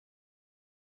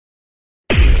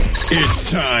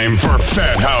It's time for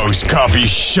Phathouse Coffee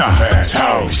Shop.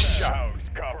 Phathouse.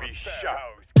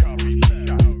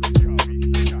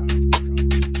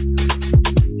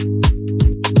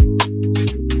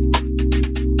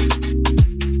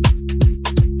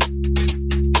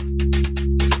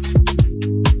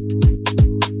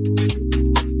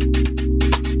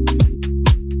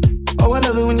 Oh, I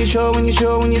love it when you show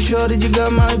that you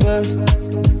got my back.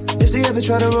 If they ever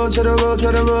try to roll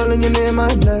and you're near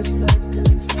my black.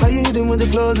 How you hitting with the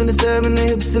clothes and the stare and the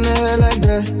hips and the hair like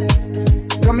that?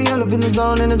 Got me all up in the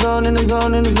zone, like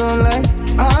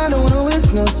I don't wanna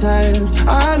waste no time.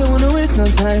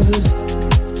 Cause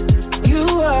you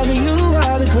are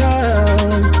the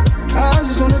crown. I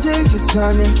just wanna take your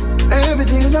time and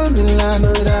everything is on the line.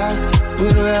 But I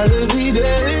would rather be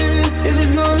dead if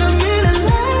it's gonna mean a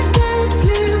life that's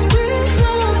lived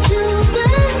without you,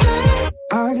 baby.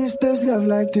 I guess there's love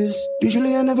like this.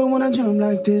 Usually I never wanna jump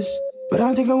like this, but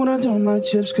I think I wanna dump my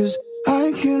chips, cause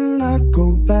I cannot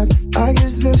go back. I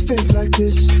guess there's faith like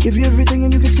this. Give you everything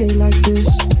and you can skate like this,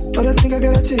 but I think I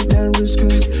gotta take that risk,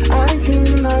 cause I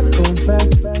cannot go back.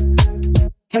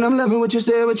 And I'm loving what you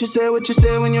say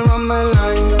when you're on my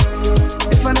line.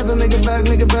 If I never make it back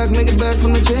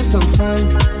from the chase, I'm fine.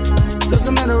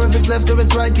 Doesn't matter if it's left or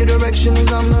it's right, your direction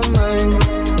is on my mind.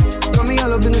 Got me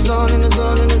all up in the zone,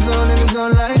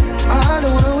 like I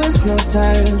don't wanna waste no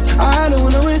time.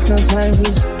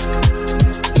 Cause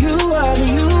you are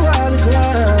the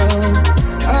crown.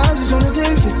 I just wanna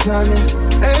take your time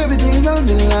and everything's on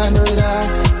the line. But I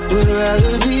would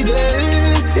rather be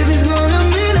dead if it's gonna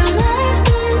mean a life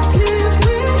that's lived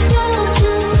without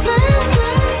you,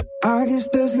 baby. I guess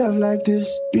there's love like this.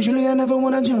 Usually I never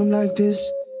wanna jump like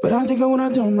this, but I think I wanna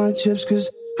dump my chips, cause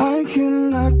I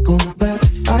cannot go back.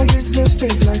 I guess there's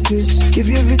faith like this. Give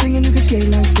you everything and you can skate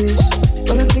like this,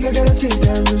 but I think I gotta take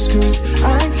that risk, cause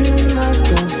I cannot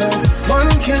go back. One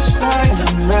kiss,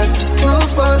 I'm wrapped. 2,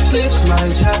 4, 6, my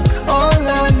jack. All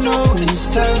I know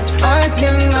is that I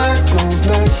cannot go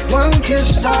back. One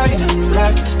kiss, I'm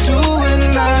wrapped. 2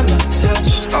 and I'm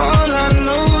attached. All I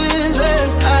know is that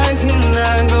I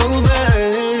cannot go back.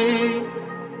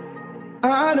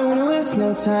 I don't wanna waste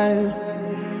no time.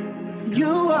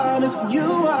 You are the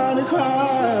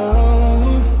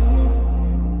crown.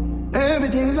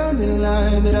 Everything's on the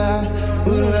line, but I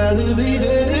would rather be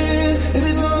dead if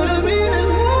it's gonna be a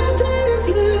life that's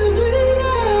lived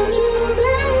without you,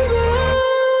 baby.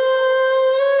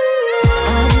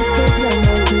 I guess there's love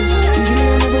like this. Usually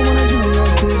I never wanna do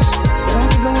like this, but I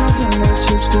think I wanna do my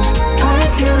chips, cause I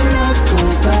cannot go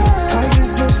back. I guess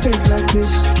there's faith like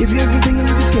this. Give you everything and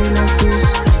you can skate like this,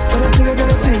 but I think I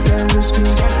gotta take that risk,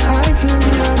 cause I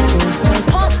cannot go back.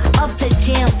 Pump up the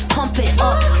jam, pump it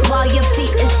up while your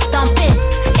feet is stomping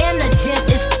and the gym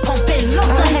is pumping. Look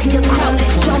ahead, the crowd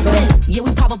is jumping. Yeah,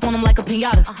 we pop up on them like a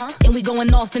pinata, and we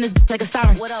going off in this like a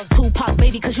siren. What else? Tupac,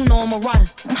 baby, cause you know I'm a rider.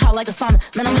 I'm hot like a sauna,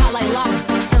 man, I'm hot like lava.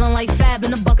 Feeling like Fab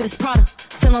in the bucket is Prada.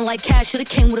 Feeling like Cash should've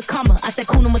came with a comma. I said,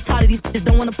 Kuna Matata, these bitches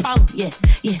don't want a problem. Yeah,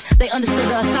 they understood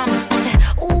the assignment. I said,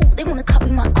 ooh, they wanna copy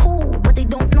my cool, but they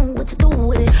don't know what to do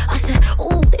with it. I said,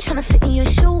 ooh, they tryna fit in your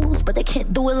shoes, but they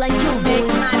can't do it like you, baby.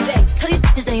 Tell these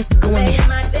bitches they ain't fucking with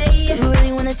me. You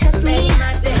really wanna test me?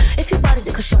 If you bought it,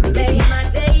 you could show me, baby.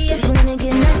 If you wanna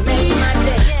get nasty,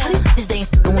 tell these bitches they ain't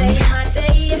fucking with me.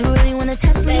 You really wanna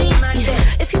test me?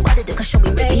 If you bought it, you could show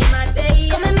me, baby.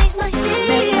 Come and make my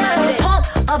day. Pump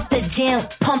up the jam,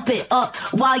 pump it up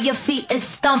while your feet is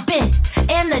stomping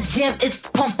and the gym is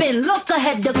pumping. Look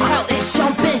ahead, the crowd is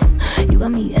jumping. You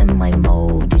got me in my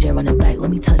mode, DJ run it back, let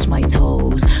me touch my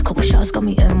toes. Couple shots got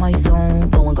me in my zone.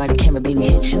 Go and grab the camera, baby,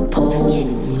 hit your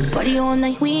pose. Party all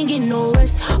night, we ain't getting no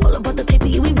rest. All about the paper,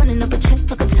 yeah, we running up a check.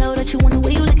 I can tell that you want the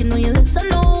way you licking on your lips. I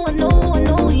know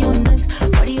you're nice.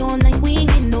 Party all night, we ain't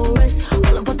getting no rest.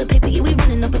 All about the paper, yeah, we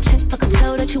running up a check. I can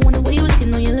tell that you want the way you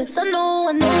licking on your lips. I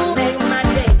know. Make my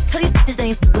day. Tell these bitches they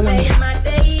ain't fucking with me. Make my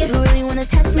day. You really wanna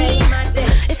test me? Make my day.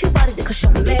 If you bought it, you could show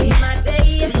me, baby. Make my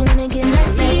day. If you wanna get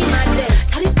nasty, make my day.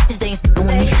 Tell these bitches they ain't fucking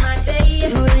with me. Make my day.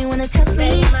 You really wanna test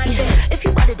me? Make my day. If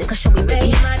you bought it, you could show me,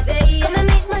 baby. Make my day. Come and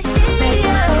make my day. Make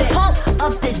my day. Pump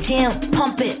up the jam,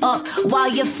 pump it up while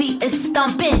your feet is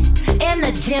stomping and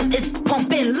the gym is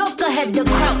pumping. Look ahead, the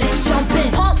crowd is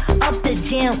jumping. Pump up the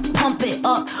jam, pump it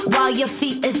up while your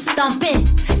feet is stomping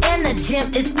and the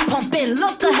gym is pumping.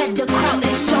 Look ahead, the crowd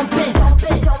is jumping.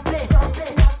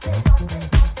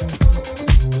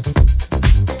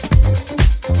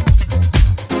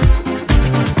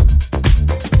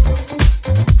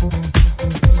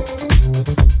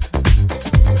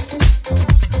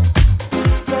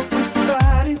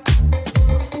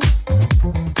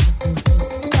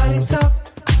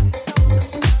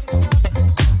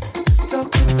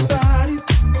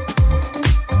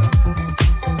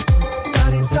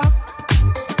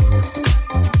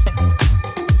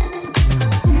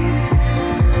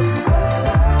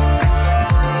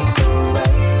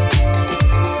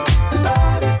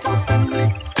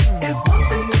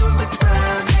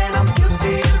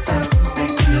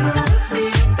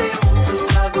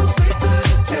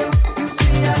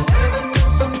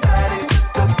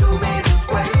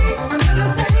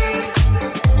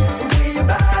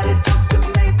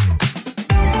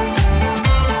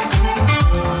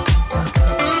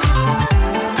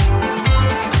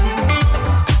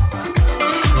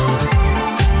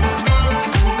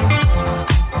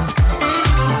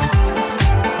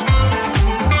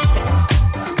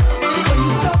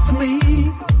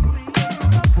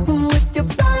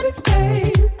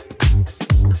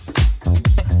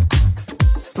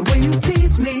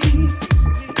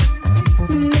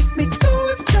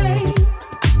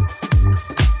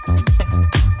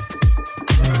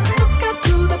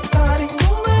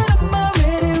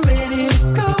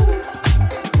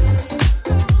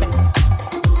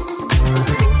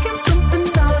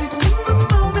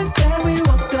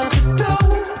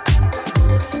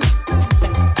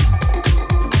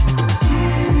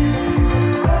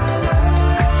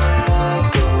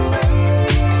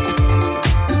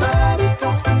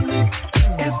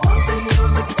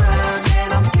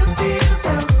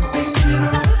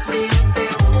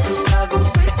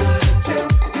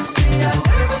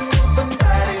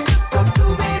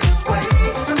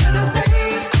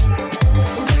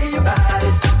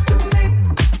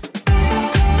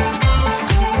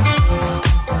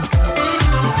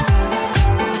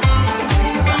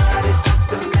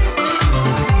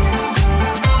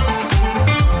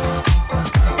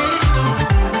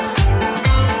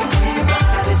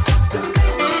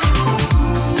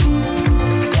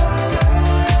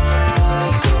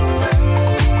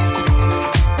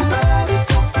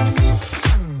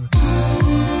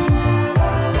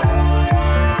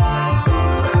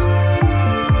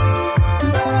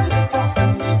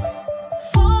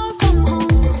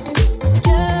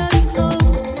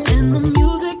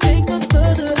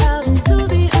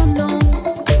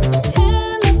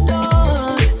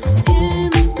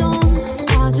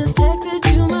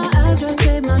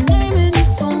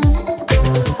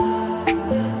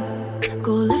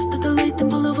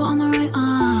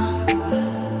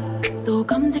 So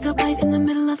come take a bite in the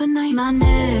middle of the night. My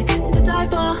neck to die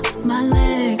for, my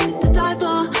legs to die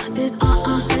for. This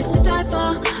sex to die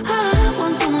for. I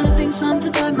want someone who thinks I'm to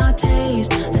die. My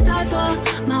taste to die for,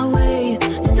 my waist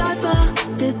to die for.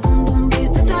 This boom boom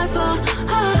bass to die for.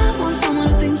 I want someone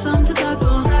who thinks I'm to die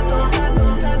for.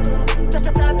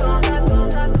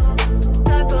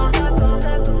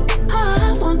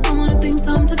 I want someone who thinks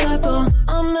I'm to die for.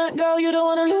 I'm that girl you don't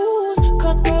wanna lose.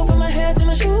 Cut through from my hair to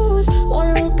my shoes.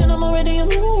 One look and I'm already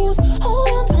amused. Hold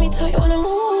on to me tight when I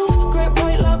move. Grip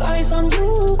right like ice on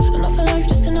you. Enough for life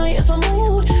just tonight is my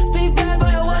mood. Be bad boy,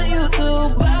 I want you to.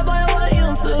 Bad boy, I want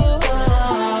you to.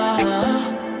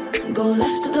 Go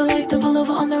left to the light, then pull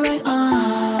over on the right.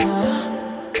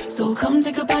 So come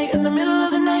take a bite in the middle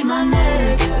of the night. My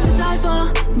neck to die for,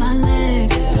 my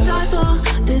legs to die for.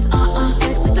 This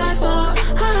sex to die for.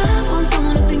 I want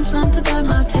someone who thinks I'm to die.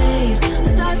 My taste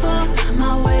to die for,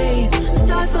 my waist to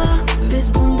die for. This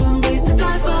boom boom bass to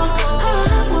die for.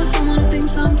 I want someone who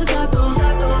thinks I'm to die for.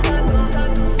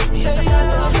 Yeah,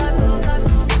 yeah.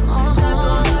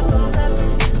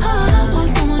 I want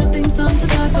someone who thinks I'm to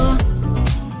die for.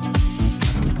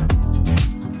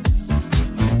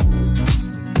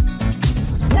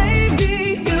 Maybe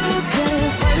you can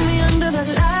find me under the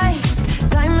lights,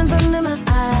 diamonds under my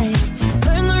eyes.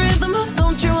 Turn the rhythm up,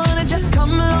 don't you wanna just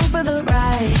come along for the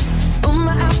ride? Oh,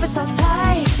 my outfit's so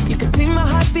tight, you can see my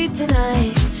heartbeat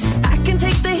tonight. I can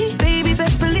take the heat, baby,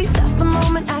 best believe that's the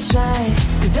moment I shine.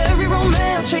 Cause every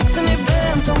romance shakes and it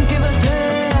bends, don't give a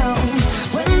damn.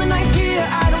 When the night's here,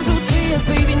 I don't do tears,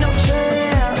 baby, no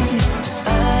chance.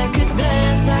 I could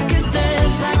dance, I could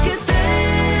dance, I could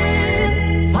dance.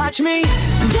 Watch me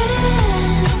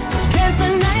dance, dance the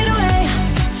night away.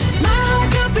 My heart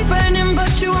could be burning,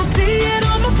 but you won't see it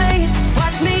on my face.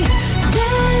 Watch me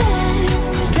dance,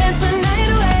 dance the night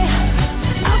away.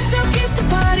 I'll still keep the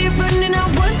party running, I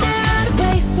won't get out of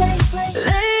pace.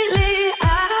 Lately,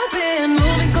 I've been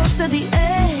moving close to the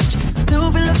edge, still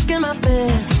be looking my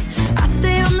best. I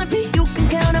stay on the beat, you can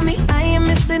count on me, I ain't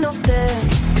missing no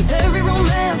steps. Cause every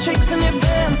romance shakes and it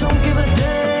bends, don't give a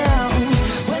damn.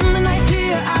 When the night's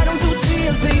here, I don't do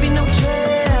tears, baby, no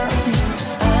chance.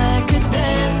 I could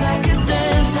dance, I could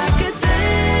dance, I could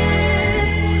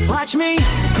dance. Watch me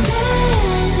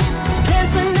dance,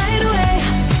 dance the night away.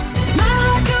 My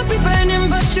heart could be burning,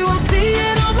 but you won't see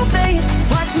it on my face.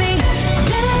 Watch me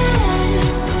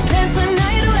dance, dance the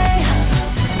night away.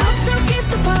 I'll still keep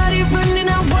the party running, I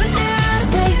won't get out of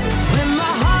pace. When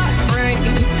my heart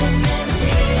breaks,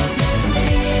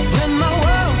 when my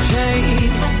world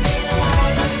shakes,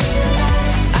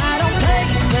 I don't play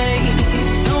safe,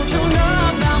 don't you know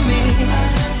about me?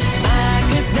 I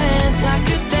could dance, I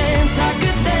could dance, I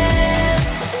could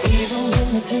dance. Even when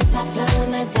the tears are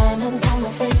flowing like diamonds on my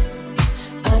face,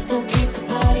 I still keep the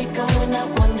party going, not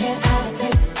one hair out of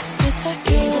place. Yes, I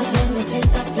can. Even when the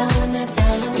tears are flowing like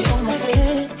diamonds on my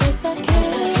face, yes, I can. I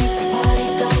still keep the party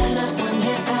going, not one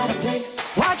hair out of place.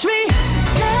 Watch me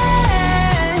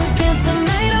dance, dance the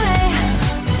night away.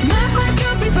 My heart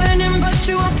could be burning, but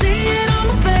you won't see it on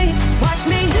my face. Watch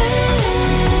me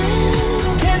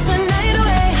dance, dance the night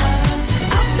away.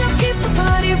 I'll still keep the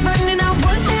party running, I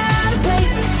won't get out of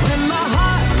place. When my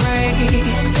heart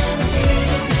breaks,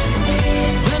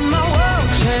 when my world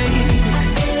shakes,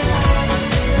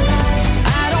 I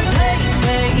don't play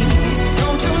safe,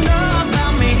 don't you know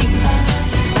about me?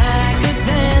 I could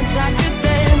dance, I could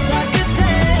dance, I could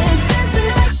dance, dance the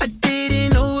night. I didn't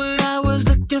know what I was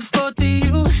looking for till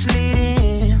you was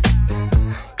leading.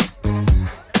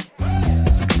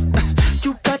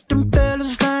 You got them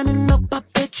fellas lining up, I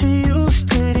bet you used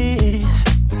to this.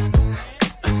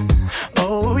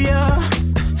 Oh yeah,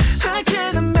 I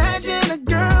can't imagine a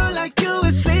girl like you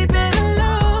is sleeping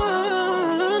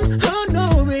alone. Oh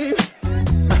no, baby,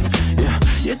 yeah,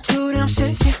 you're too damn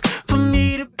sexy for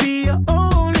me to be your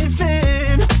only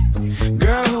fan.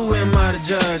 Girl, who am I to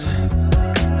judge?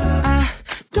 I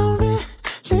don't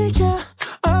really care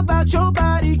about your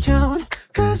body count,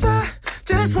 cause I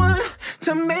just want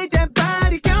to make that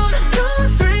body count. 2,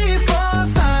 3, 4,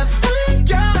 5, only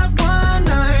got one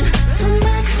night to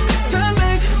make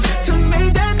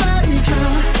that body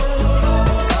count.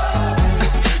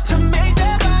 To make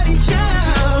that body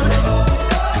count.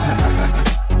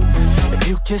 If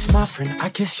you kiss my friend, I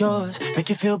kiss yours. Make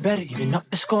you feel better, even up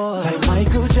the score. Like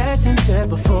Michael Jackson said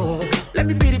before, let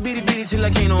me beat it till I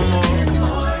can't no more.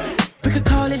 We could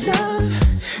call it love,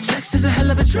 sex is a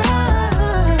hell of a drug.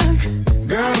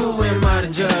 Girl, who am I to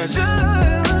judge?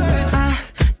 I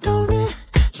don't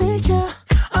really care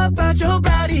about your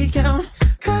body count,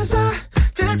 cause I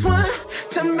just want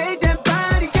to make that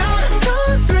body count.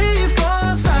 2, 3,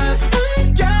 4, 5,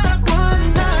 only got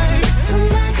one night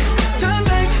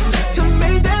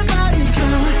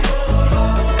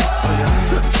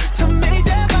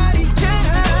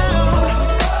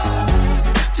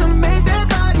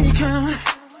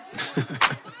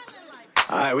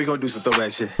Alright, we gonna do some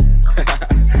throwback shit.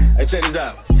 Hey, check this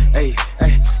out. Hey,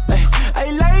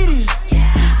 lady.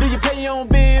 Yeah. Do you pay your own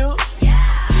bills? Yeah.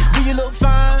 Do you look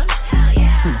fine?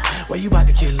 Yeah. Well, you about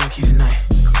to get lucky tonight.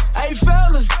 Hey,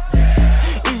 fellas.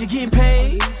 Yeah. Is you getting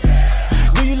paid? Yeah.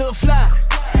 Do you look fly?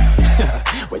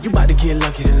 Well, you about to get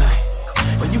lucky tonight.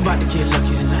 Well, you about to get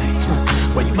lucky tonight.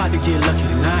 Well, you about to get lucky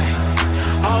tonight.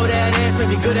 All that ass made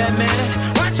me good at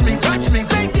math. Watch me,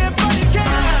 make that body count.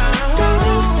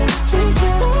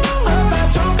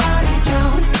 About your body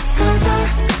count. 'Cause I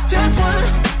just want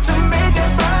to make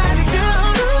that body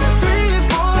count. 2, 3,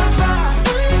 4, 5.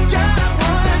 We got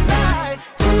one night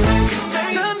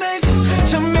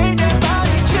to make that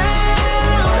body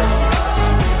count.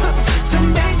 To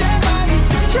make that body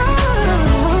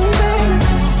count, baby.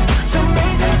 To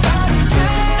make that body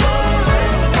count. 2,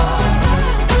 3, 4,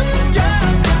 5. We got.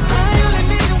 I only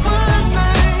need one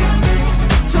night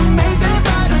to make that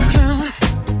body count.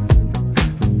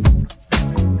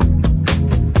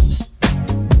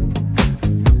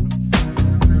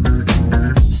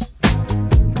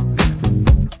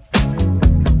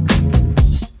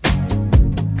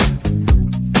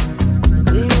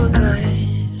 We were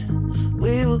good,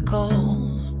 we were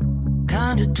gold,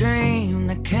 kind of dream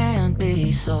that can't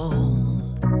be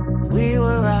sold. We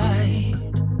were right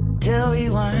till we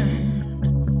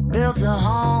weren't, built a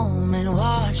home and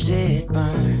watched it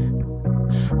burn.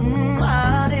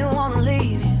 I didn't wanna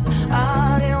leave you,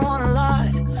 I didn't wanna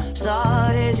lie.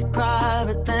 Started to cry,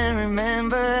 but then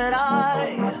remembered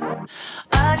I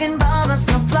can buy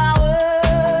myself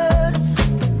flowers,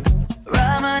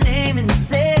 write my name in the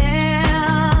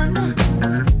sand,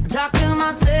 talk to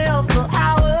myself for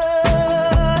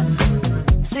hours,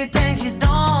 see things you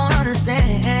don't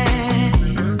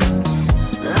understand.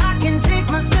 I can take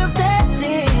myself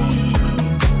dancing,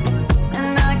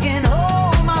 and I can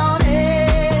hold my own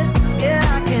head. Yeah,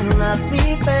 I can love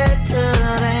me better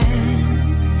than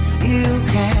you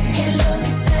can. Can love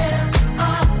me better,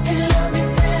 can love me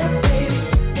better, baby.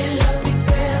 Can love me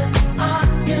better,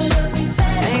 can love me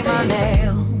better. Paint my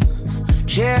nails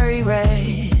cherry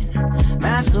red,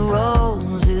 match the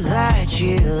roses that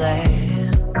you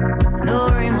laid. No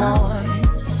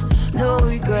remorse, no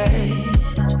regret.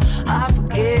 I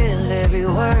forgive every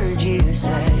word you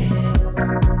say.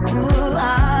 Ooh,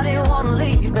 I didn't wanna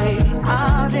leave you, baby.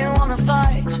 I didn't wanna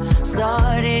fight.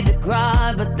 Started to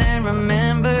cry, but then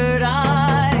remembered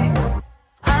I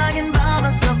can buy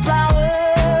myself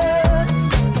flowers,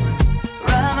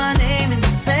 write my name in the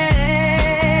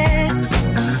sand,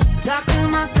 talk to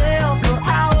myself for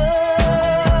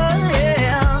hours,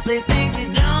 yeah, say things you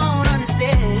don't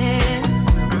understand.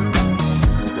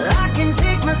 I can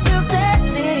take myself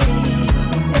dancing,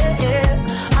 yeah,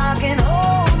 I can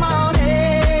hold my own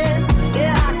head,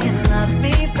 yeah, I can love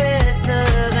me better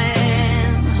than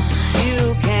you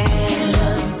can. Can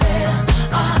love me better,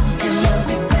 can love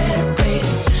me better,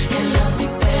 baby. Can love me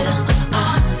better,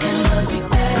 can love me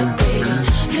better, baby.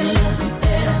 Can love me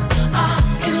better,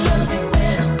 can love me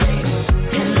better, baby.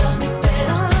 Can love me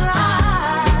better.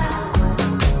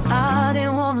 I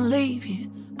didn't wanna leave you,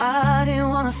 I didn't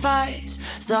wanna fight.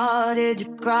 Started to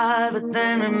cry, but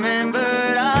then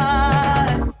remembered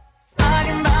I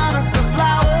can buy myself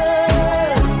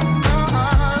flowers,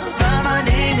 write my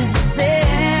name in the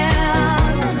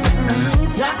sand,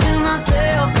 talk to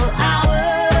myself for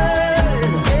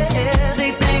hours, yeah,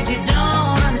 say things you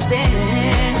don't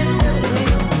understand.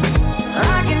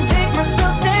 I can take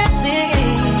myself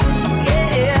dancing,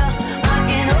 yeah, I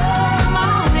can hold my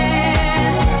own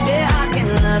hand, yeah, I can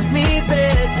love me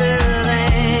better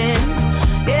than,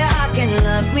 yeah, I can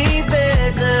love me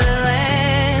better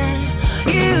than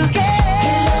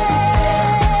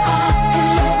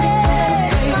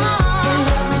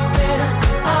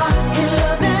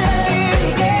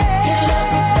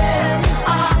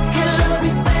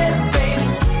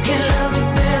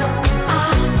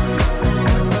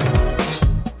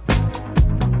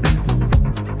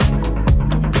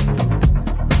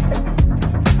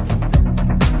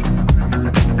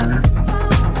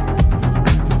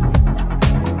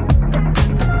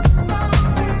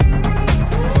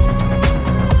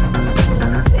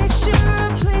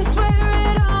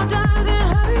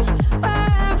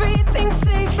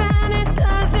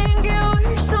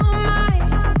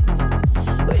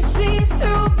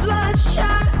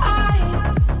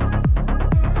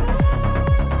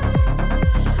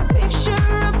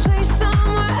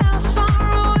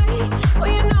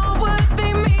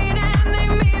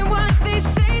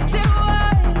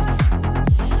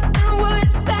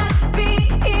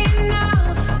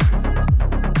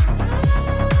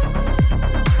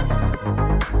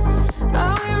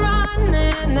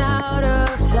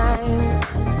time?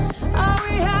 Are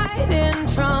we hiding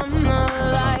from the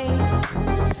light?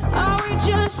 Are we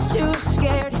just too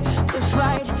scared to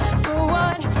fight for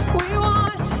what we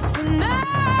want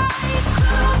tonight?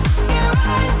 Close your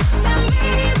eyes and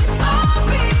leave it all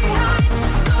behind.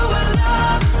 Go where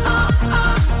love's on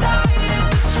our side.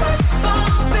 It's a trust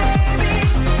fall, baby.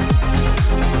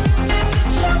 It's a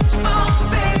trust fall,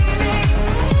 baby.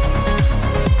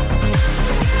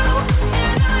 You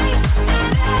and I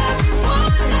and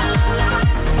everyone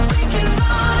alive, we can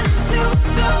run into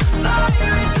the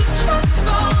fire. It's a trust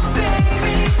fall,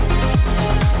 baby.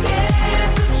 Yeah,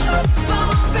 it's a trust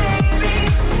fall, baby.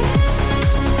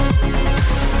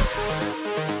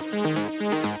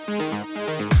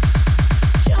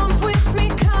 Jump with me,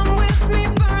 come with me,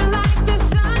 burn like the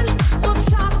sun. We'll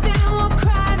talk, then we'll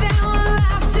cry, then we'll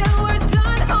laugh till we're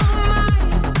done. Oh my,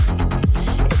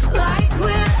 it's like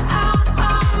we're out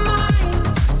our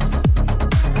minds.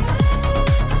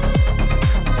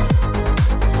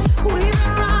 We've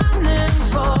been running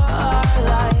for our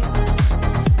lives.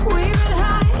 We've been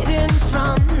hiding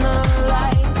from the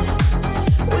light.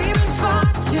 We've been far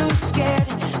too scared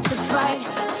to fight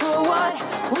for what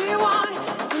we want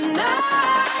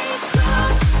tonight.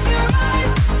 Close your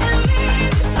eyes and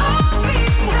leave it all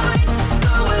behind.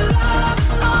 Go where love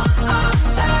is on our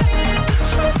side. It's a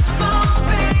trust fall,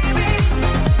 baby.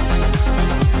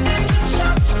 It's a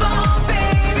trust fall,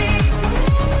 baby.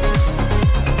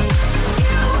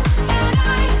 You and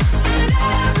I and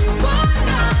everyone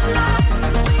alive,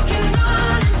 we can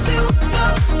run into the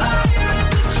fire.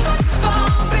 It's a trust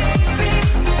fall, baby.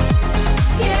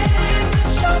 Yeah, it's a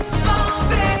trust fall,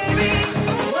 baby.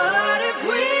 What if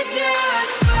we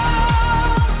just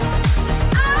fall?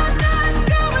 I'm not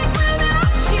going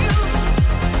without you,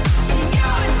 and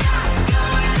you're not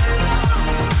going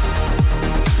alone.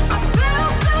 I feel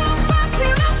so far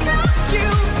till I found you,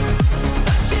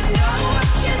 but you know what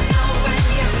you know when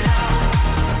you know.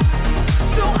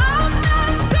 So I'm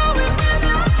not going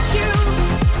without you,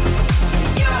 and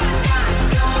you're not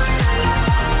going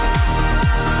alone.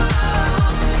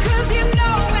 'Cause you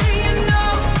know when you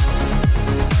know.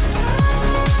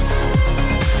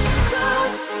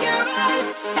 Close your eyes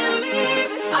and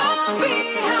leave it all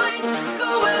behind. Go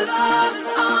where love is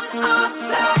on our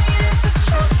side. It's a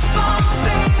trust fall,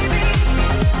 baby.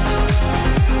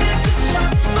 It's a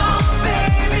trust fall,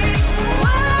 baby.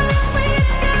 What if we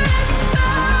just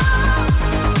fall?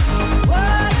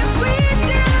 What if we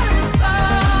just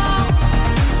fall?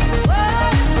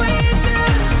 What if we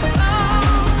just fall?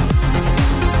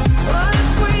 What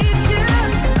if we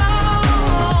just fall?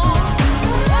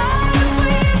 What if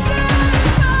we just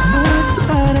fall? know it's a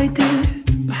bad idea,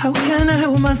 but how can I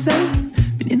help myself?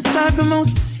 Been inside for most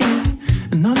of this year,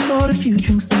 and I thought a few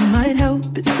drinks that might help.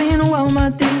 It's been a while, my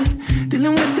dear,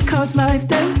 dealing with the cards life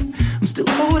dealt. I'm still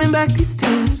holding back these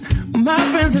tears, but my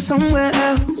friends are somewhere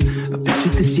else. I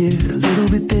pictured this year a little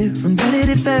bit different than it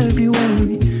in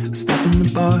February. I stop in the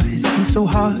bar, it hit me so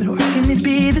hard, or how can it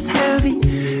be this heavy?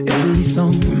 Every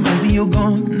song reminds me you're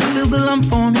gone, and I feel the lump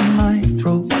form in my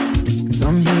throat, 'cause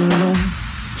I'm here alone,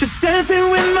 just dancing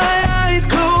with my eyes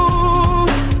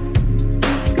closed.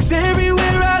 'Cause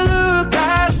everywhere I look,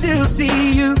 I still see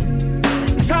you.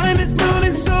 Time is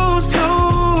moving so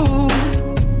slow,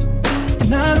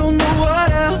 and I don't know what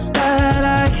else that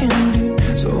I can do.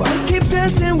 So I keep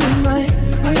dancing with my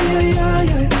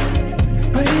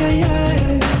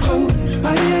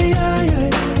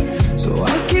So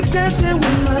I keep dancing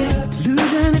with my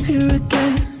delusion is here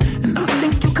again, and I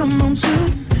think you'll come home soon.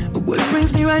 But what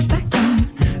brings me right back in?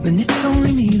 Then it's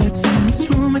only me that's in this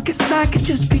room. I guess I could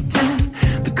just pretend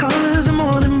the colors are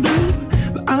more than blue,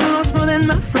 but I lost more than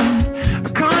my friend. I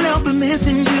can't help but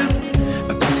missing you.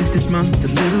 I pictured this month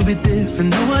a little bit different.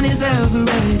 No one is ever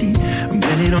ready. And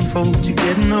when it unfolds, you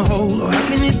get in a hole. Or how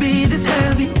can it be this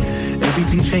heavy?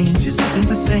 Everything changes, nothing's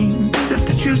the same, except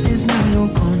the truth is now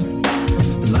you're gone.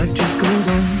 Life just goes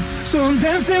on. So I'm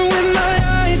dancing with my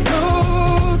eyes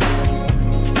closed.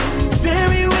 'Cause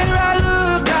everywhere I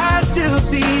look, I still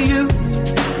see you.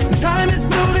 Time is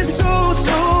moving so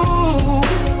slow,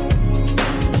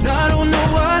 and I don't know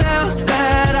what else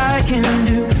that I can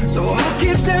do. So I'll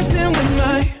keep dancing with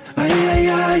my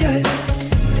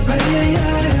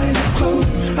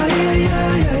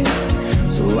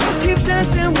So I'll keep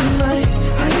dancing with my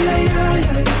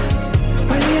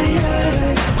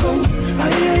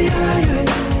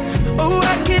Oh,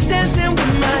 I keep dancing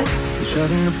with my You're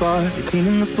shutting the bar, you're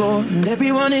cleaning the floor, and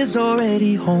everyone is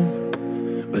already home,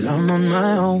 but I'm on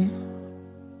my own,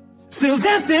 still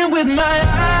dancing with my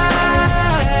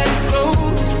eyes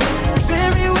closed. 'Cause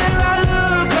everywhere I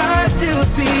look, I still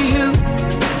see you.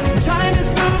 Time is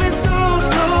moving so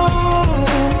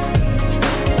slow,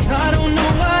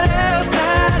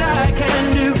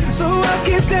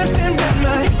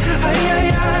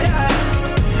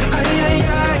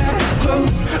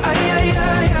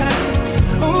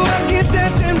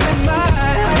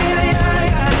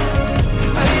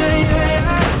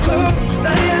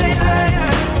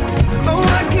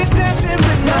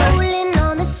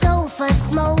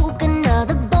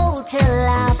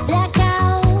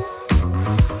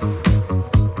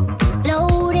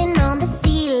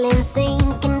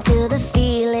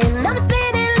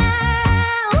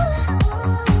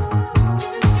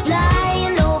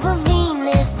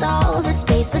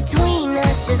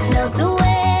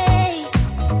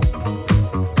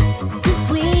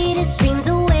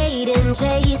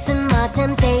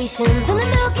 temptations in the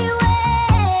Milky Way.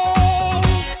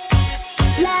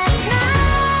 Last night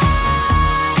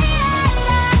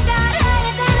I got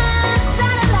higher than a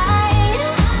satellite.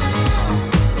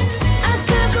 I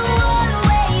took a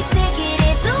one-way ticket,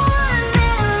 it's a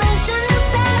one-man mission to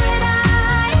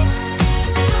paradise.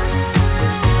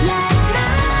 Last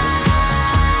night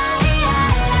I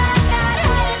got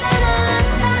higher than a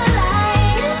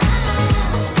satellite.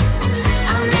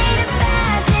 I made a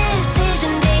bad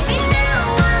decision, baby, now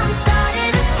I'm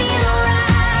starting to feel alright.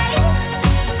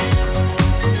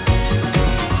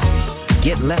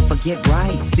 Get left or get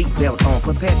right, seatbelt on,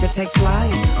 prepared to take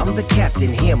flight. I'm the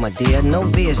captain here, my dear, no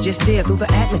veers, just steer through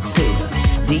the atmosphere.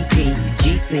 DP,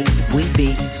 GC, we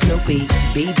be, Snoopy,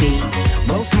 BB.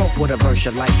 Blow smoke with a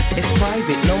Versha light, it's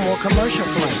private, no more commercial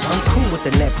flight. I'm cool with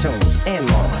the Neptunes and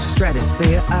Mars.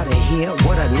 Stratosphere, out of here,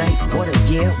 what a night, what a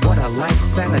year, what a life.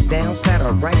 Saturn down,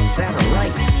 Saturn right,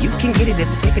 satellite. You can get it if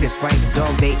the ticket is right.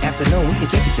 Dog day afternoon, we can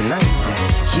kick it tonight.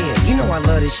 Yeah, you know I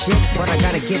love this shit, but I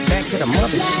gotta get back to the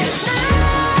mothership.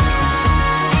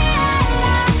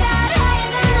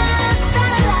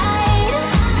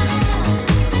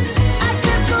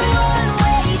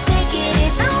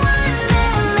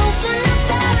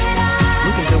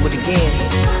 We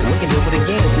can do it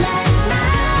again. Last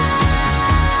night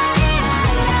I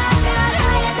got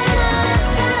higher than a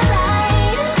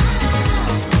satellite.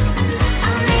 I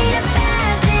made a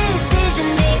bad decision,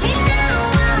 baby, now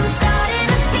I'm starting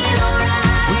to feel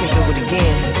alright. We can do it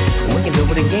again. We can do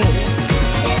it again.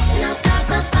 Dancing outside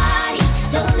my body,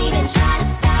 don't even try to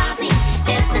stop me.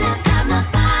 Dancing outside my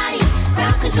body,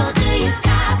 ground control, do you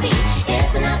copy?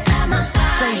 Dancing outside my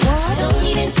body, don't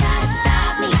even try to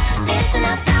stop me. Dancing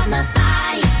outside my body.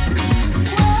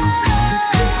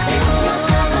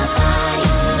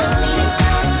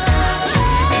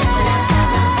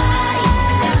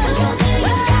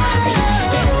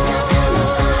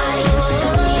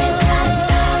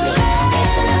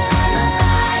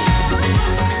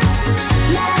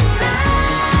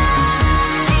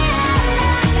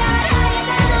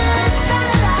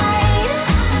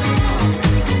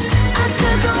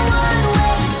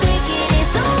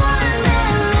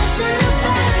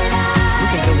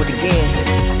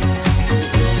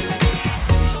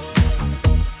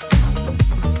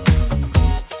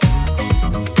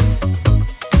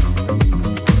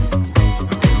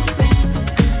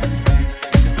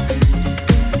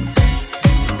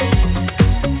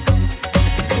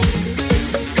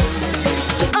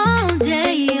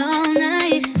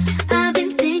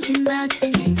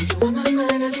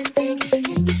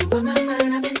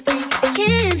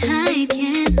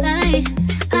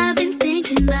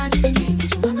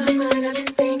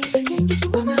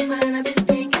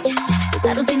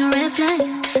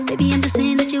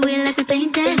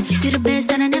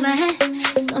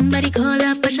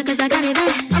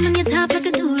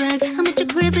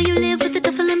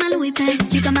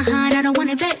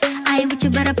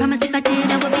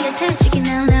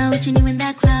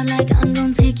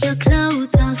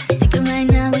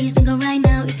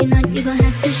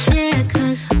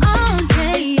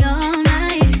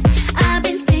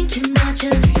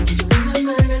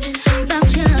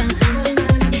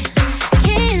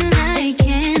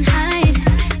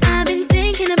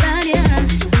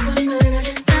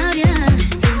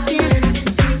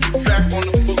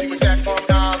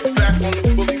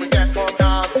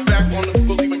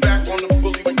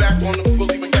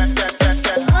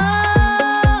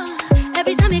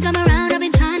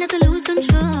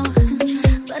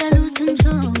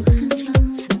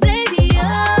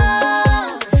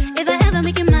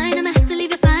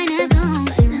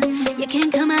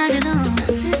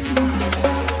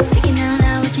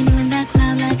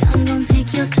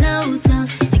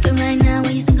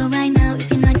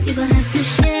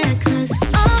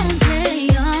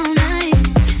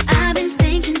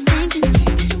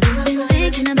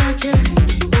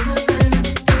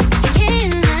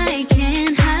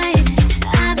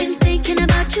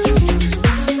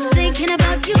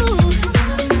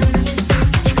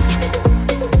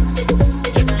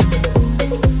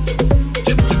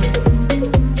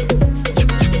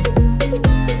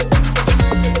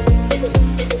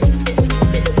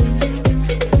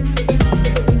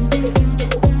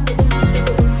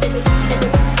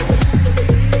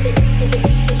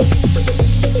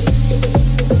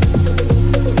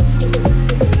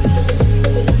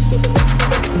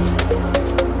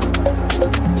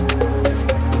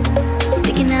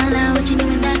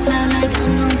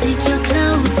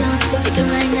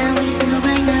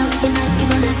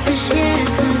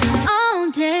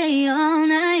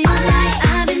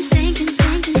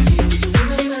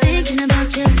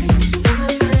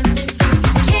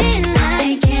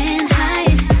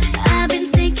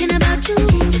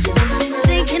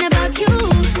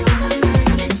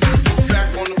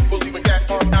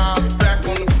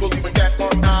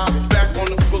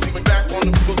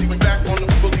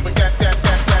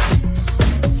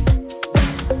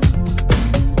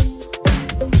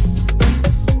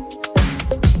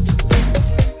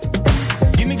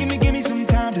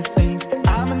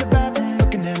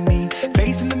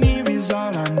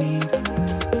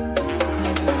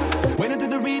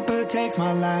 takes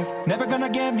my life. Never gonna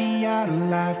get me out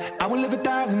alive. I will live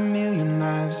 1,000,000,000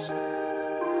 lives.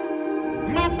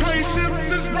 My patience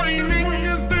is waning.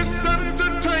 Is this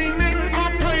entertaining?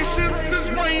 Our patience is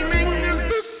waning. Is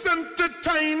this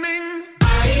entertaining?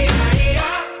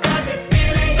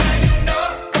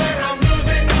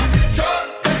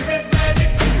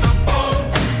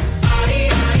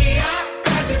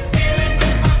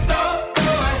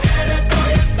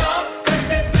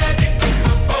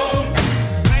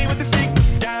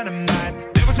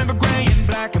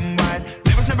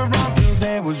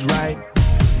 Was right.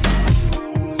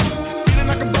 Feeling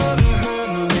like a boulder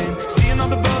hurtling, seeing all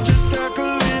the vultures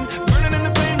circling, burning in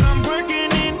the flames I'm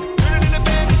working in, turning in the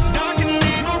bed, it's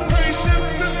darkening. Our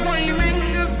patience is waning,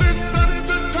 is this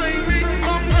entertaining?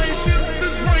 Our patience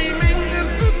is waning, is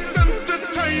this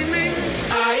entertaining?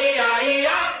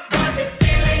 Got this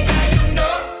feeling, yeah, you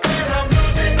know, where I'm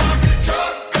losing all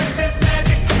control. There's this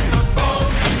magic in my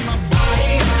bones, in my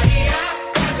body.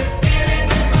 Got this feeling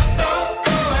in my soul.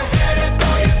 Go ahead and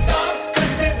throw your stones.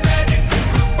 There's this magic in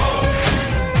my bones.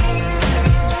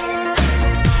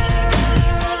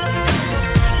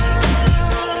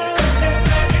 There's this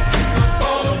magic in my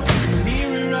bones. In the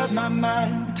mirror of my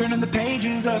mind, turning the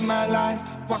pages of my life,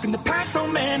 walking the path so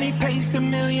many paced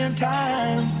 1,000,000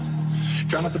 times.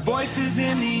 Drown out the voices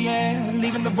in the air,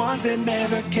 leaving the ones that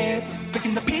never cared,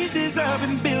 picking the pieces up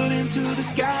and building to the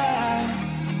sky.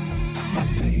 My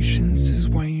patience is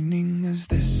waning. Is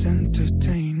this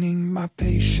entertaining? My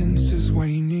patience is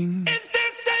waning. Is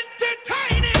this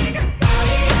entertaining?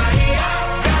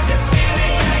 Got this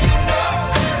feeling, yeah, you know,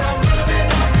 where I'm losing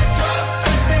all control.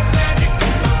 Is this magic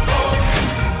in my bones?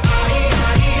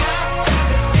 Got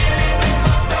this feeling in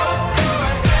my soul. Go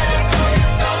ahead and throw your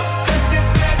stones. Is this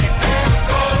magic in my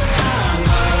bones?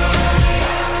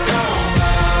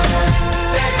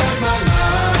 There goes my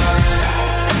mind.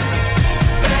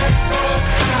 There goes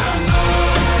my mind.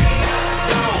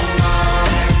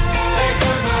 There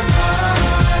goes my mind.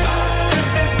 Is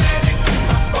this magic in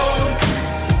my bones?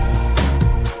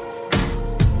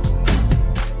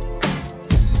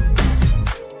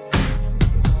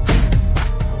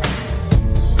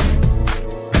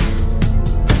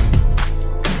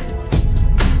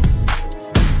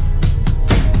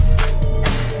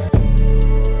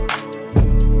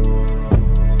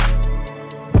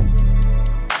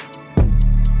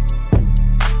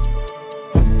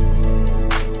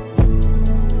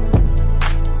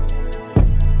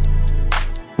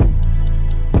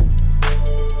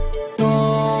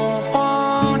 Don't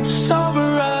wanna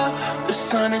sober up. The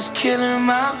sun is killing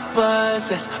my buzz.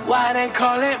 That's why they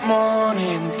call it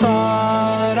morning.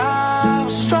 Thought I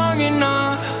was strong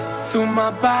enough. Threw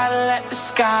my bottle at the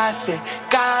sky. Said,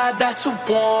 God, that's a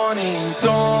warning.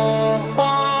 Don't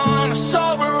wanna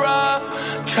sober up.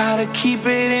 Try to keep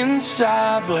it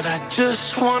inside, but I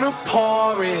just wanna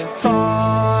pour it.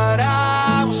 Thought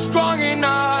I was strong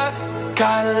enough.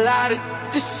 Got a lot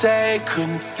to say,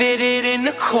 couldn't fit it in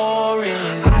the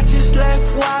chorus. I just left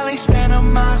Wally, spent a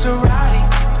Maserati.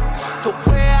 The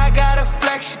way I got a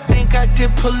flex, you think I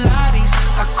did Pilates.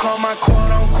 I call my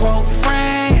quote-unquote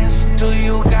friends. Do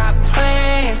you got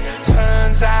plans?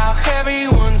 Turns out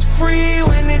everyone's free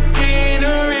when the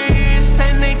dinner is.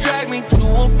 Then they drag me to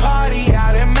a party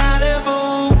out in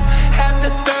Malibu. After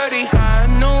 30 high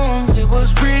noons, it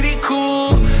was pretty cool.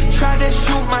 Tried to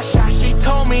shoot my shot, she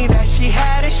told me that she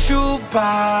had to shoot.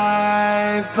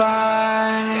 Bye-bye.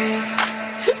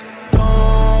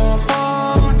 Don't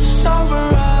want to sober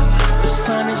up. The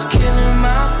sun is killing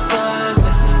my buzz.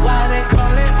 That's why they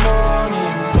call it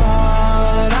morning.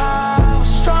 Thought I was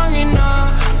strong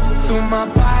enough. Threw my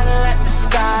bottle at the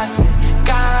sky. Said,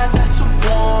 God, that's a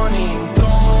warning.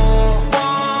 Don't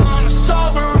want to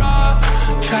sober up.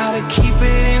 Try to keep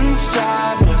it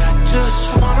inside, but I just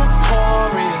wanna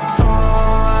pour it.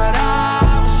 Thought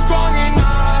I was strong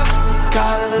enough.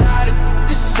 Got a lot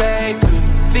to say, couldn't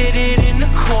fit it in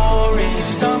the chorus.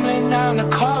 Stumbling down the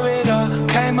corridor,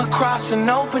 came across an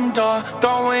open door.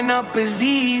 Throwing up is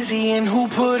easy, and who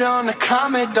put on the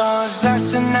Commodores?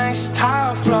 That's a nice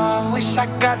tile floor. Wish I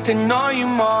got to know you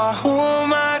more. Who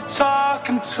am I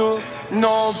talking to?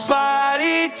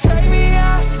 Nobody. Take me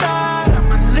outside.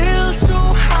 I'm a little too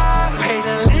high. Paid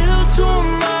a little too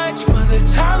much for the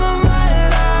time of my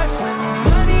life. When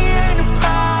money ain't a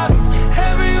problem,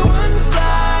 everyone's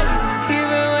lying.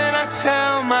 Even when I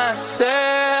tell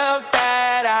myself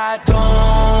that I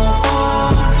don't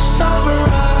want to sober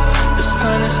up. The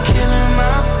sun is killing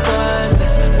my buzz.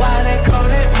 That's why they call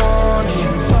it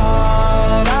morning.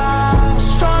 Thought I was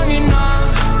strong enough.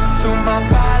 Threw my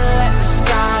bottle at the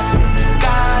sky. Said,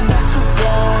 God, that's a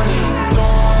warning.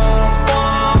 Don't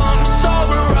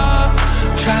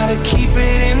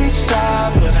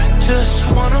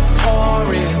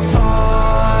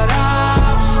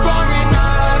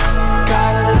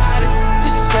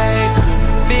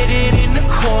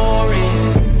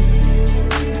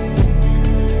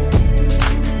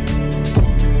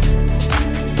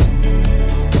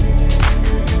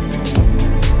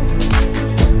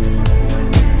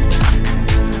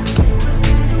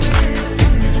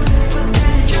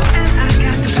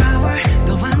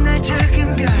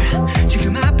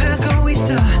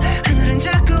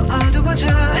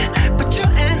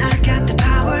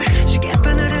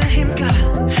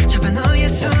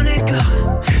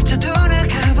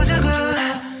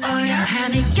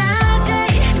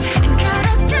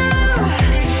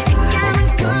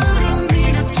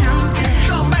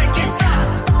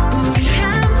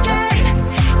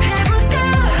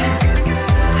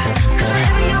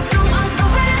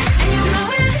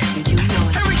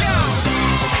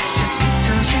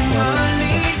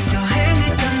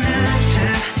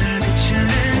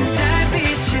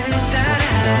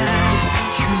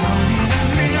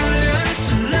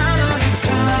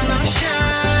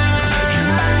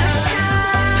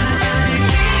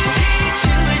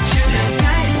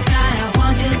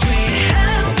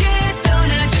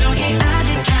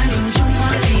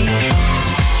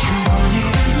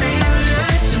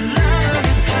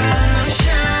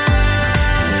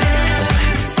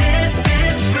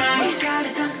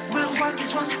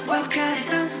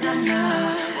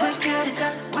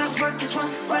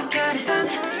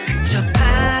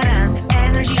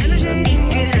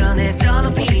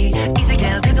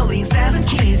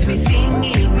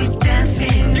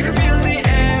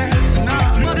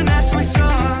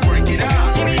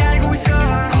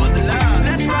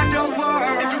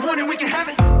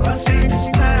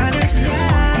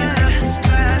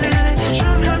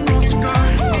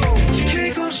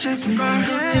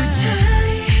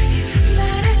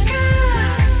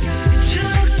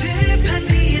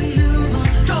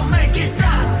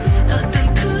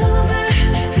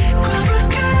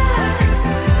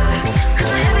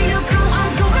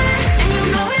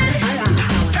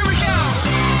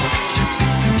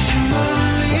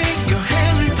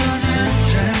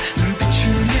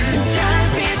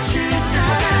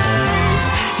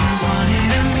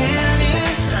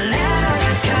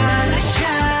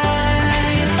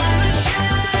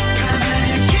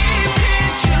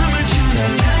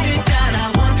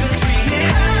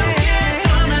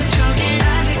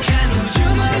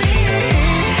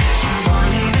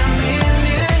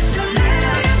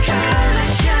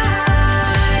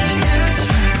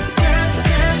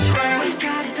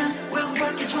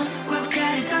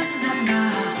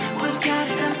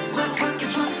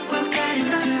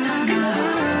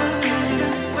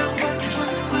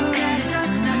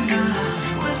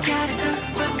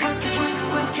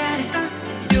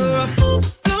world. Ooh,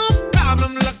 no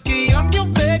problem, lucky I'm your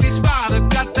baby spotter.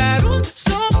 Got that ooh,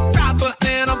 so proper,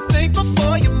 and I'm thankful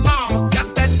for your mama.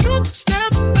 Got that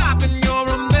two-step poppin', you're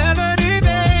a melody,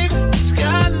 babe.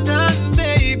 Skyline,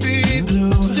 baby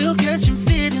blue. Still catching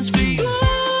feelings for you.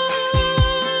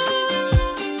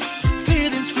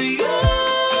 Feelings for you.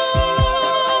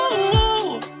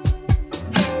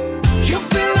 You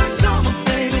feel like summer,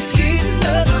 baby, heating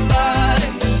up my body.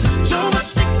 So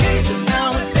much to give you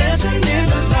now, we're dancing in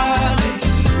the lobby.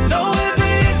 Know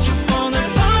every inch you on that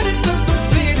body, but the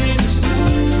feelings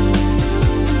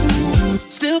new.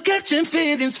 Still catching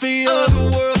feelings for you. Other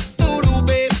world, voodoo,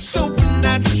 babe,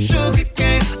 supernatural sugar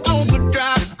cane,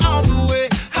 overdrive all the way,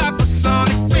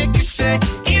 hypersonic ricochet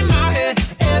in my head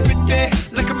every day,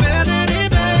 like a melody,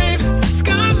 babe.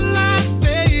 Skyline,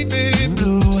 baby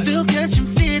blue. Still catching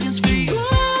feelings for you.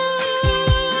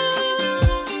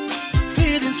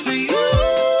 Feelings for you.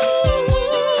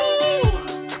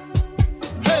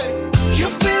 Hey, you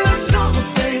feel like summer,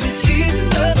 baby,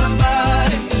 heating up my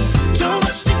body. So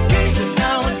much to give you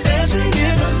now, we're dancing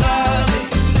in the lobby.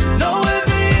 Know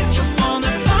every inch on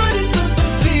that body, but the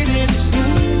feelings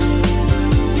new.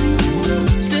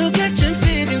 Still catching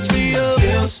feelings for you.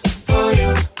 Feels for you.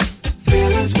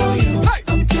 Feelings for you.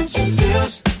 I'm catching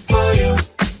feels for you.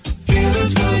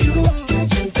 Feelings for you.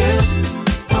 Catching feels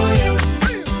for you.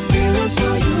 Feelings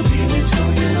for you. Feelings for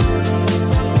you.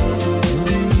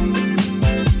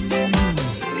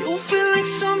 You feel like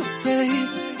summer, babe.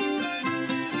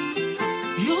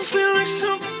 You feel like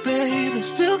summer, babe.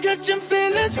 Still catching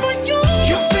feelings for you.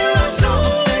 You feel like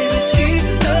summer, baby,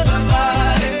 heating up my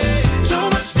body. So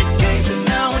much to give you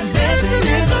now, we're dancing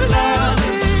in the lobby.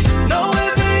 Know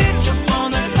every inch on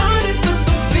that body, but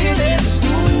the feelings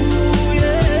new,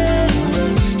 yeah.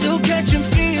 Still catching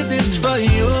feelings for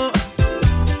you.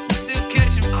 Still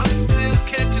catching, I'm still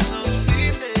catching those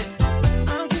feelings.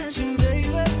 I'm catching,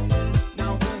 baby.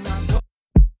 Now when I go.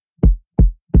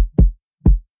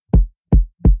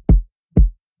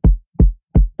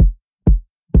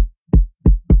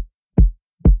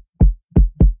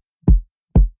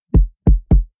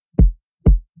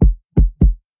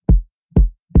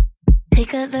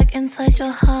 Take a look inside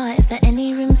your heart. Is there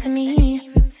any room for me?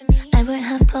 I won't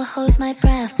have to hold my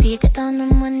breath till you get down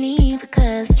on one knee,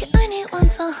 because you only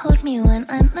want to hold me when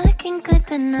I'm looking good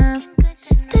enough.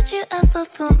 Did you ever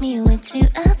fool me? Would you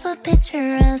ever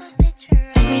picture us?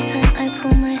 Every time I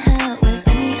pull my hair, it was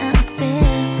only out of fear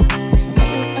that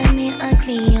you'll find me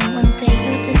ugly and one day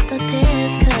you'll disappear.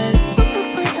 Cause what's the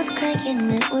point of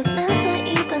crying? It was never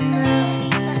even enough.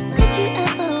 Did you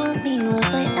ever want me?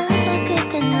 Was I ever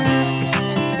good enough?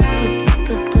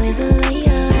 Good boy's a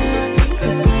liar.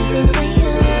 Good boy's a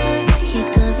liar. He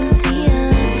doesn't see ya.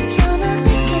 You're not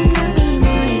looking at me,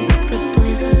 boy. Good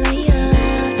boy's a liar.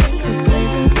 Good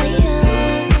boy's a liar.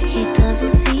 He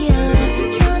doesn't see ya.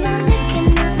 You're not looking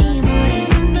at me, boy.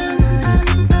 Good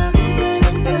enough. Good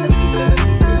enough.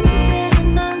 Good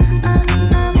enough.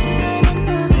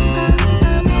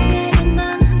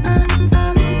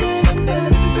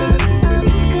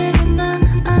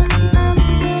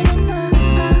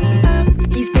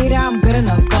 He say that I'm good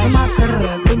enough, cover my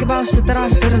think about shit that I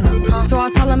shouldn't know. So I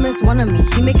tell him it's one of me,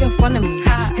 he making fun of me.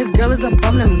 His girl is a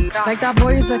bum to me, like that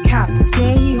boy is a cap.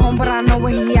 Saying he home, but I know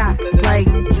where he at. Like,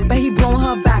 but he blowing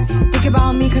her back. Think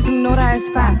about me, cause he know that it's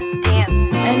fact.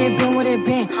 And it been what it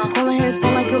been. Calling his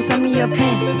phone like he'll send me a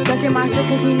pin. Ducking my shit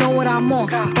cause he know what I'm on.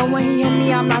 But when he hit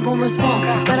me, I'm not gonna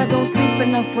respond. But I don't sleep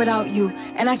enough without you,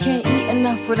 and I can't eat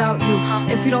enough without you.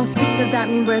 If you don't speak, does that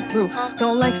mean we're through?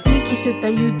 Don't like sneaky shit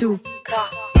that you do.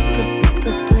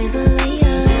 Good boy's a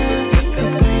liar.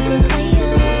 Good boy's a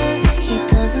liar. He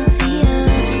doesn't see ya.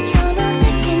 You're not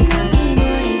looking at me,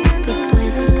 boy. Good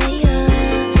boy's a liar.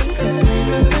 Good boy's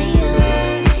a liar.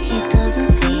 He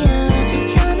doesn't see ya.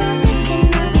 You're not looking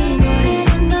at me, boy. Good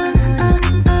enough.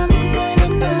 Good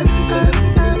enough. Good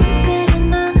enough. Good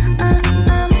enough.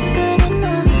 Good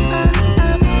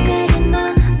enough. Good enough. Good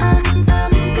enough.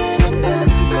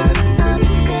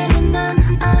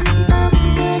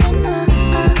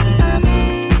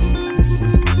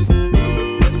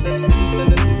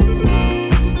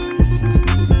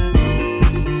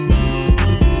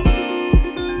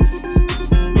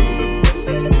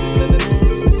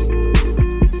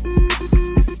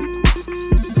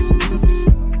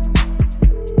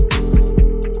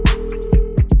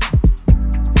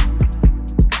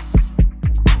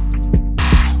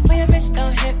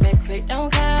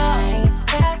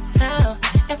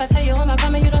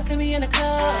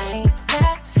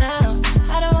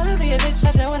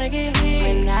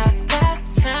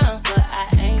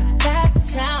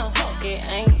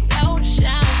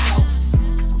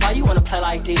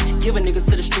 like this. Give a nigga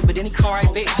to the street, but then he come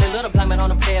right back. They little black man on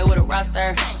the pad with a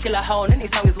roster. Kill a hoe, and then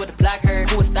these songs with the black hair.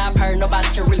 Who would stop her? Nobody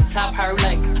can really top her.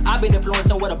 Like, I've been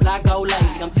influencing with a black gold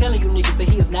lady. I'm telling you niggas that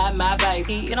he is not my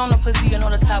baby. He on the pussy and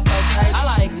on the top of page. I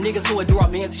like niggas who would do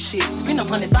romantic shit. Spend them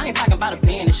hundreds, I ain't talking about a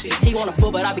band and shit. He wanna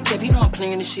fuck, but I be kept, he know I'm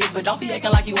playing this shit. But don't be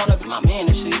acting like you wanna be my man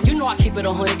and shit. You know I keep it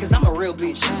 100 cause I'm a real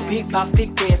bitch. Big boss, thick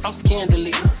ass, I'm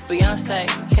scandalous. Beyonce,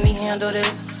 can he handle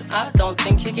this? I don't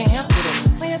think he can handle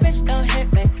this. When your bitch don't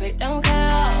hit back quick, don't go.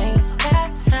 I ain't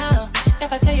got time.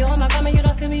 If I tell you I'm coming, you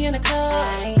don't see me in the club.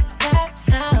 I ain't got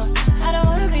time. I don't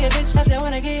wanna be a bitch, I just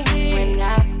wanna get hit. When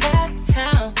I got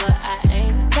time, but I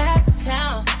ain't got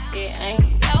time. It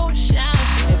ain't your shine.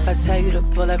 If I tell you to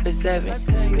pull up at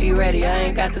 7, be ready, I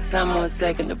ain't got the time on a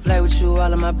second to play with you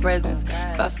all in my presence.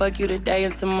 If I fuck you today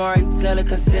and tomorrow you tell her,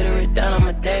 consider it done,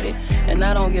 I'ma date it. And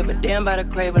I don't give a damn about a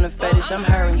craving or fetish, I'm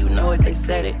her and you know it, they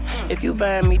said it. If you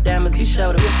buying me diamonds, be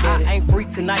sure to get it. I ain't free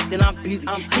tonight, then I'm busy.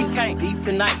 He can't eat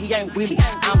tonight, he ain't with me.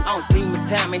 I'm on demon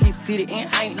time and he seated and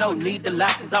ain't no need to lie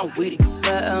cause I'm with it.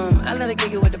 But I let her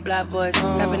kick it with the black boys.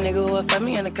 Type of nigga who will fuck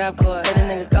me in the cop car. Let a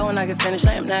nigga go and I can finish,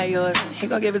 I am not yours. He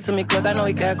gon' give it to me quick, I know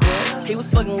he got caught. He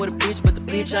was fucking with a bitch, but the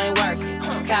bitch ain't working.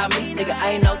 Call me, nigga,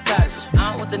 I ain't no surgeon. I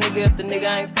don't want the nigga if the nigga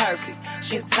ain't perfect.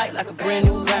 Shit tight like a brand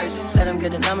new version. Let him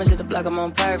get the numbers, just to block him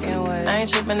on purpose. I ain't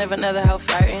tripping if another hoe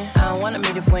flirting. I don't wanna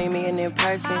meet if we ain't meeting in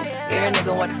person. Every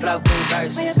nigga want the flow queen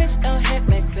version. When your bitch don't hit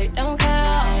back quick, don't go.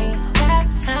 I ain't got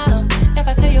time. If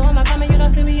I tell you I'm coming, you don't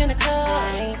see me in the club.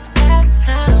 I ain't got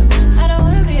time. I don't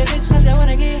wanna be a bitch, I just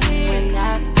wanna get hit. When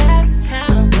I got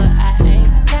time, but I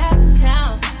ain't got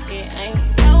time. It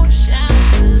ain't your shine.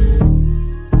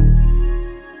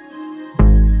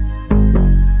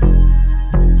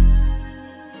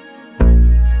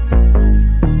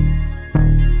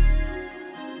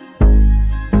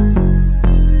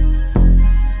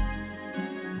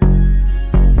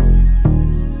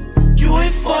 You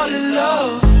ain't fall in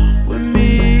love with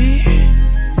me.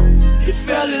 You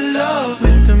fell in love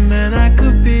with the man I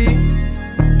could be.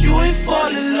 You ain't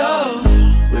fall in love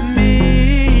with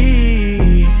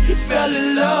me. You fell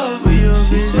in love with your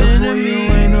vision of me.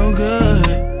 You ain't no good,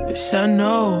 bitch, I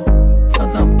know.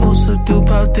 Fuck I'm supposed to do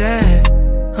about that.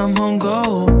 I'm on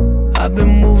go. I've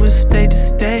been moving state to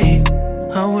state.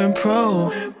 I went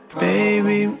pro,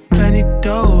 baby, plenty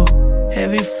dough.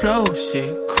 Heavy flow, shit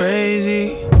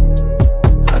crazy.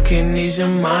 I can ease your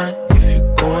mind if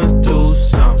you're going through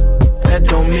something. That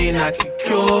don't mean I can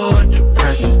cure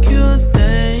depression. Cure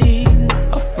thing.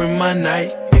 I'll free my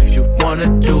night if you wanna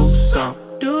do something.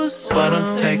 But I'm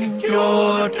taking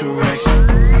your direction.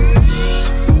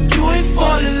 You ain't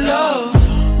fall in love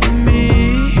with me.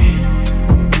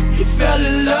 You fell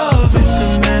in love with the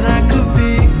man I could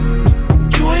be.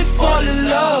 You ain't fall in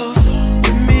love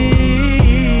with me.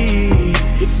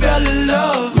 You fell in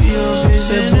love with your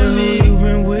vision of me. You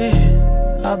been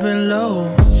with, I've been low.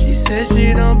 She said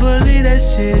she don't believe that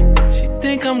shit. She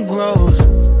think I'm gross.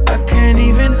 I can't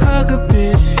even hug a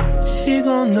bitch. She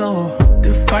gon' know.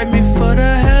 Then fight me for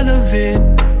the hell of it.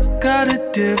 Gotta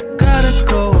dip, gotta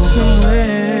go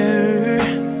somewhere.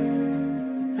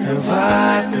 Have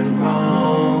I been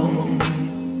wrong?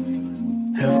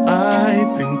 Have I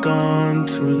been gone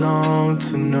too long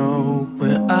to know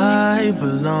where I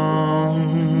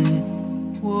belong?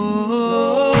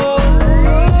 Whoa.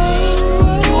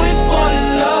 You ain't fall in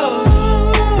love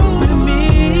with me.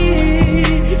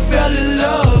 You fell in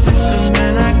love with the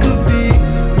man I could be.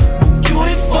 You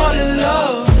ain't fall in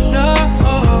love, no.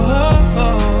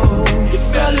 You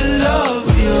fell in love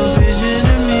with your vision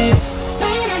of me.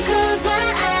 When I close my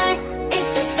eyes,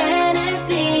 it's a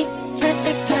fantasy.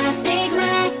 Perfect plastic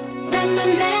life from a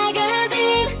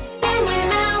magazine. Then when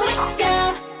I wake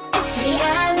up, it's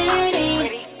reality.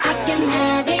 I can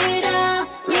have it all.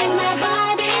 Live my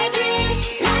body dreams.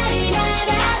 La di da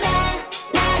da da,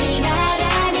 la di da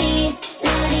da dee,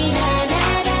 la di da da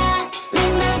da.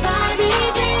 Live my body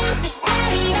dreams. La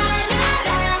di da da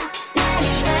da, la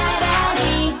di da da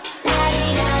dee, la di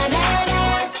da da da.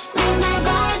 Live my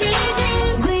body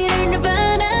dreams. Glitter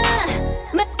Nirvana,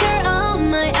 mascara on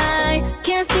my eyes.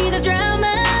 Can't see the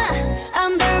drama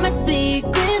under my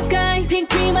sequin sky. Pink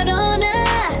prima donna,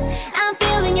 I'm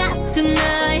feeling out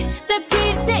tonight. The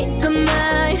pretty state of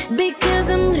mind, because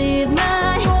I'm with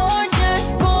my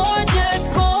gorgeous, gorgeous,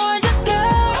 gorgeous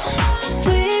girls.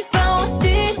 We both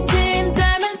steeped in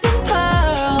diamonds and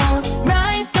pearls.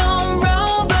 Rhinestone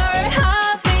rover,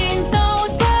 hopping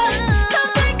toaster.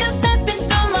 Come take a step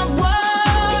into my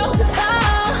world.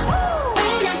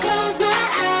 When I close my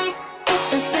eyes,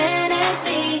 it's a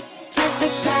fantasy.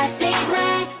 Perfect plastic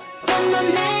life from a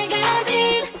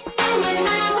magazine. And when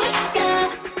I wake up,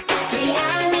 it's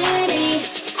reality.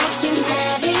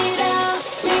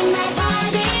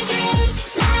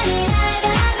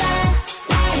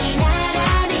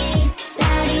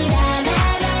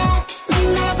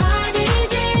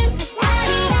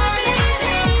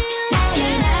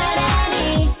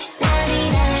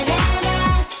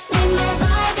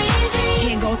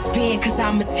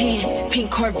 I'm a 10. Pink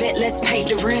Corvette, let's paint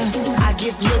the rims. I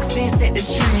give looks and set the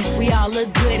trends. We all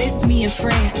look good, it's me and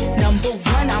friends. Number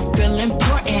one, I feel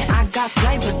important. I got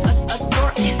flavors,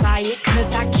 assortments. Buy it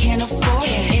cause I can't afford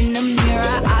it. In the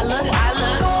mirror, I look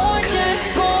gorgeous,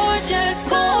 gorgeous,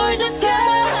 gorgeous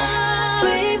girls.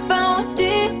 We found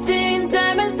dipped in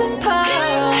diamonds and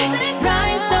pearls.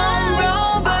 Rhinestone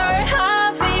Rover,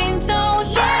 hopping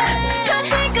toes, yeah. Come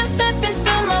take a step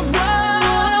into my world.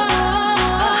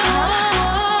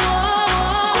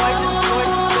 Gorgeous,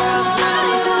 gorgeous girls,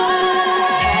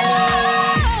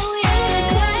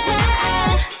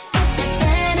 It's a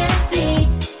fantasy,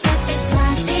 perfect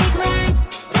plastic light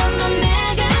from a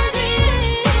magazine.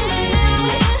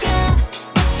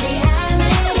 It's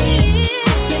reality.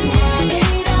 I can have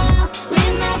it all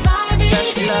with my Barbie. Said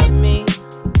she love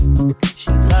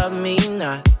me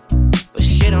not, but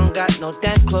she don't got no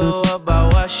damn clue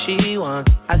about what she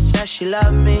wants. I said she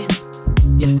love me,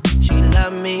 yeah, she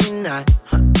love me not,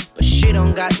 but she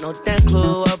don't got no damn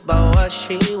clue about what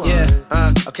she wants. Yeah,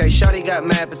 okay, shawty got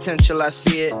mad potential, I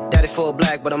see it. Daddy full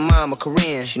black, but her mama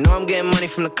Korean. She know I'm getting money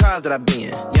from the cars that I be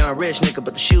in. Young rich nigga,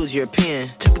 but the shoes European.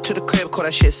 Took her to the crib, call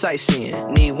that shit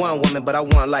sightseeing. Need one woman, but I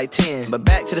want like 10. But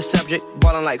back to the subject,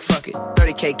 ballin' like fuck it.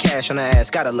 30K cash on her ass,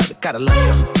 gotta love it, gotta love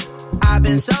it. I've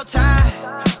been so tired,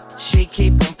 she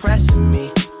keep on pressing me.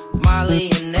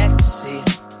 Molly and ecstasy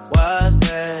was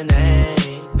the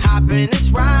name. Hop in this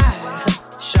ride,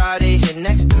 shawty here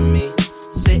next to me,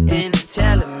 sitting and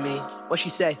telling me what she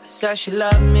say. I said she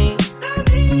love me,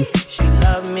 she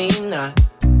love me not,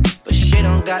 but she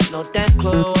don't got no damn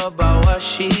clue about what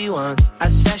she wants. I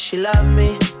said she love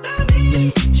me,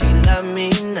 yeah, she love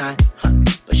me not,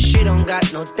 but she don't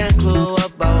got no damn clue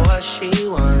about what she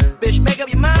wants. Bitch, make up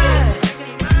your mind,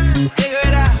 figure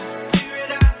it out.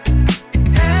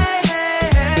 Hey, hey,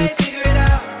 hey, figure it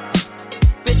out.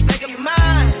 Bitch, make up your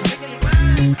mind,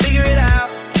 figure it out.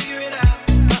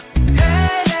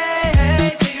 Hey, hey,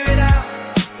 hey, figure it out.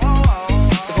 Whoa, whoa.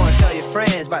 So go and tell your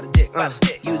friends about the dick.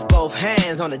 Use both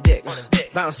hands on the dick.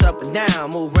 Bounce up and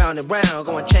down, move round and round.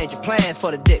 Go and change your plans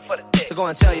for the dick. So go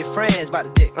and tell your friends about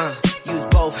the dick. Use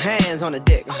both hands on the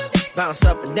dick. Bounce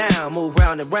up and down, move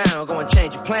round and round. Go and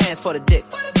change your plans for the dick.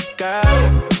 Girl,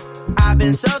 I've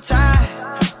been so tired,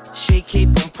 she keep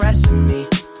on pressing me.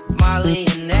 Molly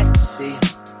and ecstasy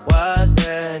was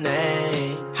the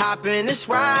name. Hop in this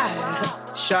ride,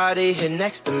 shawty here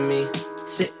next to me,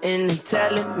 sitting and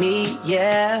telling me,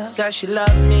 yeah. Said she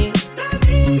love me,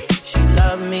 she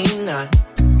love me not,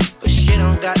 but she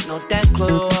don't got no damn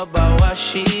clue about what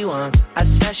she wants. I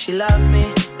said she love me,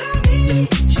 yeah,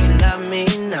 she love me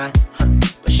not,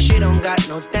 but she don't got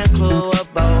no damn clue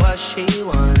about what she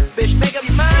wants. Bitch, make up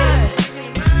your mind,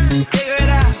 figure it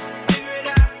out.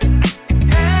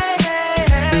 Hey, hey,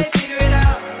 hey, figure it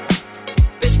out.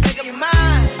 Bitch, make up your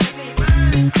mind,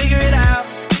 figure it out.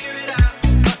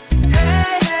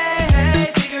 Hey, hey,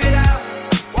 hey, figure it out.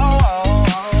 Whoa,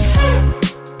 whoa,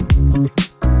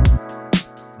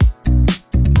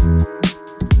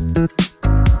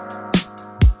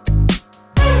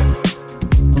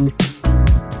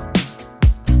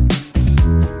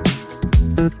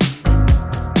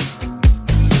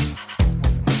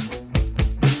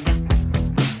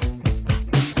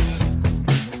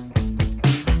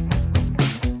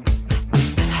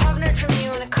 Haven't heard from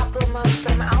you in a couple of months,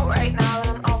 but I'm out right now and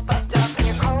I'm all fucked up. And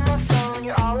you're calling my phone,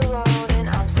 you're all alone, and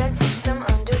I'm sensing some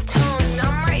undertone. And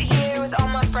I'm right here with all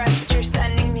my friends, but you're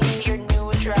sending me your new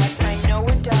address. And I know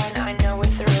we're done, I know we're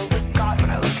through, but God, when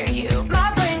I look at you,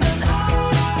 my brain goes,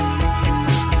 oh,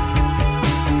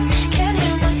 can't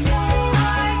hear my phone,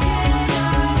 I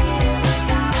cannot hear my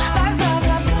thoughts. Like blah,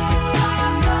 blah, blah, blah,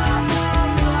 blah,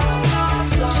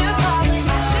 blah. Should probably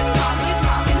not.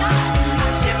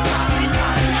 I should probably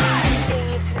not. Seeing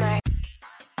you tonight.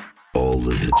 All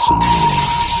the hits and more.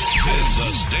 This is the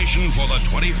station for the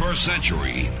 21st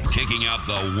century, kicking out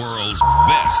the world's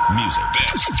best music.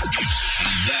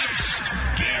 That's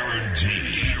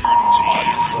guaranteed.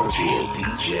 Virtual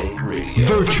DJ Radio.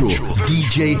 Virtual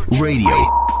DJ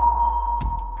Radio.